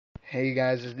Hey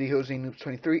guys, it's the Jose Noobs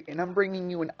 23 and I'm bringing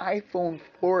you an iPhone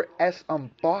 4S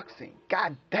unboxing.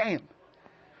 God damn!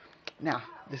 Now,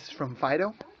 this is from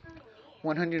Fido,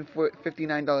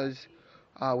 $159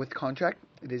 with contract.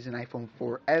 It is an iPhone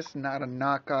 4S, not a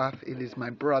knockoff. It is my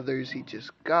brother's. He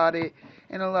just got it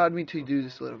and allowed me to do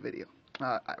this little video.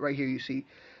 Right here you see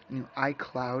new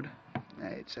iCloud.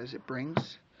 It says it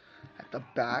brings. At the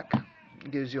back,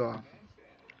 it gives you a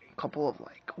couple of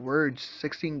like words,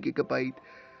 16 gigabyte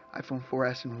iPhone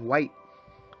 4S in white.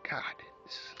 God,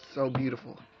 it's so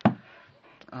beautiful.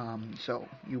 So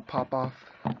you pop off,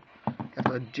 you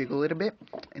have to jiggle it a bit,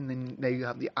 and then there you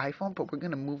have the iPhone. But we're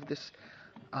gonna move this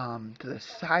to the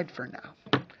side for now.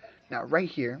 Now right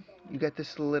here, you get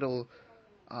this little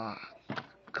uh,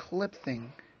 clip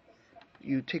thing.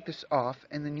 You take this off,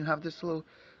 and then you have this little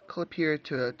clip here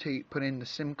to put in the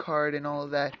SIM card and all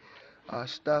of that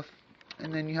stuff.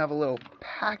 And then you have a little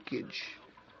package,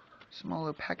 small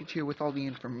little package here with all the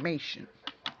information.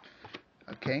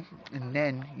 Okay, and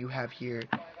then you have here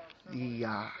the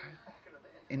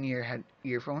in-ear head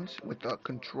earphones with the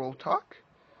control talk.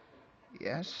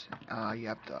 Yes, you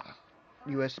have the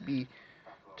USB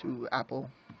to Apple,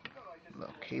 the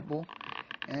cable,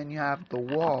 and you have the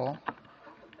wall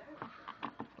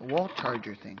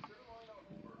charger thing,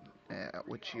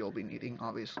 which you'll be needing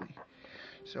obviously.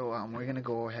 So we're gonna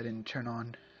go ahead and turn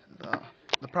on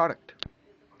the product.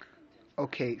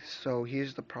 Okay, so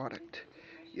here's the product.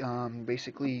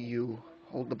 Basically you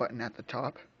hold the button at the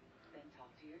top.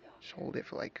 Just hold it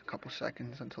for like a couple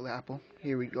seconds until the Apple.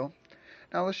 Here we go.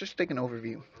 Now let's just take an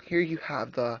overview. Here you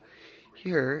have the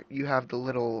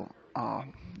little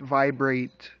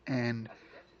vibrate, and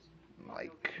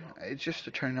like it's just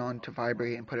to turn it on to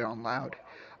vibrate and put it on loud.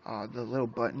 The little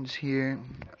buttons here,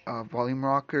 volume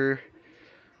rocker.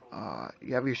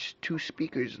 You have your two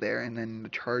speakers there, and then the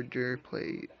charger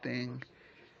plate thing.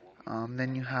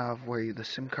 Then you have where the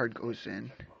SIM card goes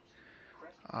in.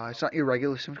 It's not your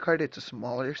regular SIM card, it's a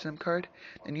smaller SIM card.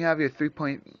 Then you have your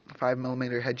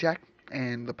 3.5mm head jack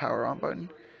and the power on button.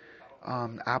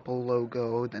 The Apple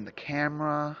logo, then the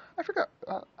camera. I forgot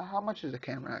how much is the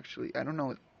camera actually. I don't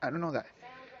know that.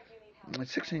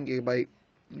 It's 16 gigabyte.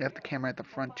 You have the camera at the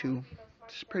front too.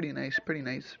 It's pretty nice,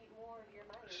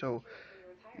 So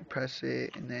you press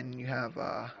it, and then you have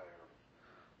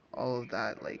all of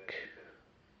that. Like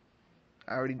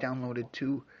I already downloaded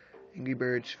to Angry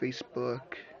Birds,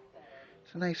 Facebook.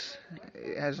 It's nice.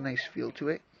 It has a nice feel to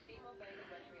it.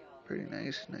 Pretty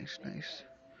nice.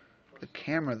 The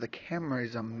camera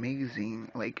is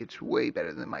amazing. Like it's way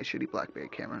better than my shitty BlackBerry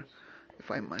camera,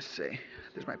 if I must say.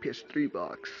 There's my PS3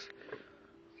 box.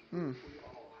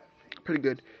 Pretty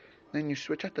good. Then you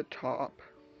switch at the top.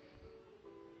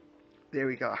 There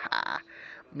we go. Ha!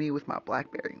 Me with my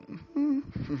BlackBerry.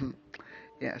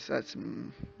 Yes, that's.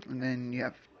 And then you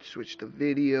have to switch to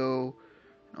video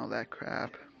and all that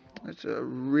crap. It's a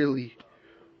really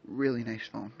nice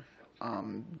phone.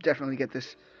 Definitely get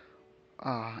this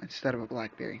instead of a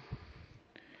BlackBerry.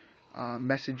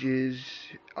 Messages.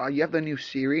 You have the new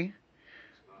Siri,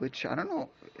 which I don't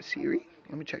know. Siri?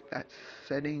 Let me check that.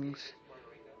 Settings.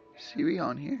 Siri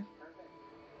on here?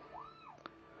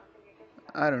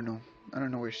 I don't know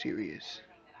where Siri is.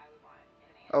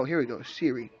 Oh, here we go.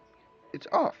 Siri. It's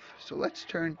off. So let's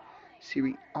turn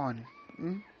Siri on.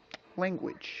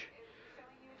 Language.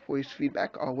 Voice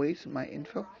feedback always. My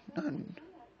info. None.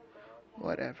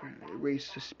 Whatever. Erase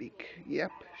to speak.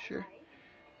 Yep. Sure.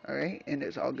 Alright. And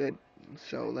it's all good.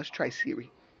 So let's try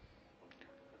Siri.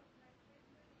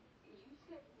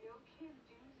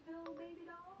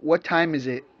 What time is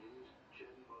it?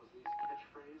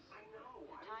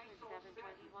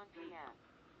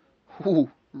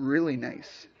 Ooh, really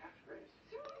nice.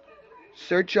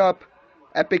 Search up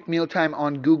Epic Mealtime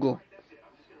on Google.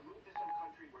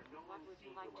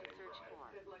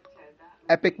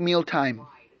 Epic Mealtime.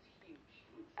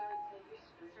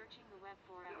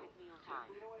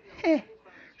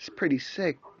 It's pretty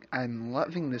sick. I'm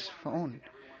loving this phone.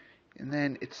 And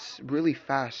then it's really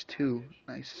fast too.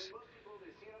 Nice.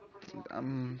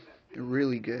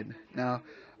 Really good. Now,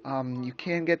 you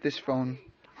can get this phone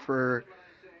for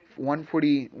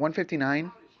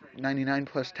 $159.99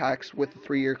 plus tax with a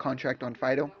 3-year contract on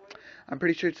Fido. I'm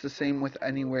pretty sure it's the same with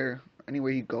anywhere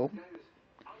you go.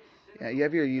 Yeah, you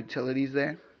have your utilities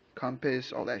there,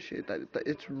 compass, all that shit.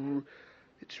 It's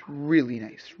really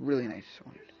nice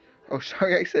phone. Oh,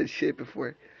 sorry, I said shit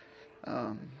before.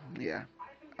 Yeah.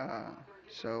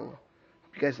 So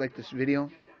hope you guys like this video.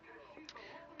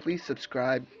 Please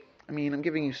subscribe. I mean, I'm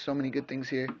giving you so many good things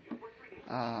here.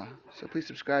 So please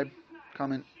subscribe,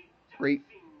 comment, rate,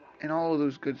 and all of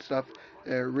those good stuff.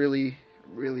 It really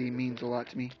means a lot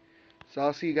to me. So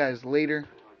I'll see you guys later.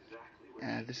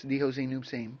 This is the Jose Noob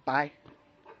saying bye.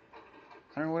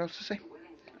 I don't know what else to say.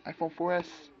 iPhone 4S,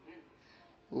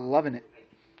 loving it.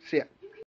 See ya.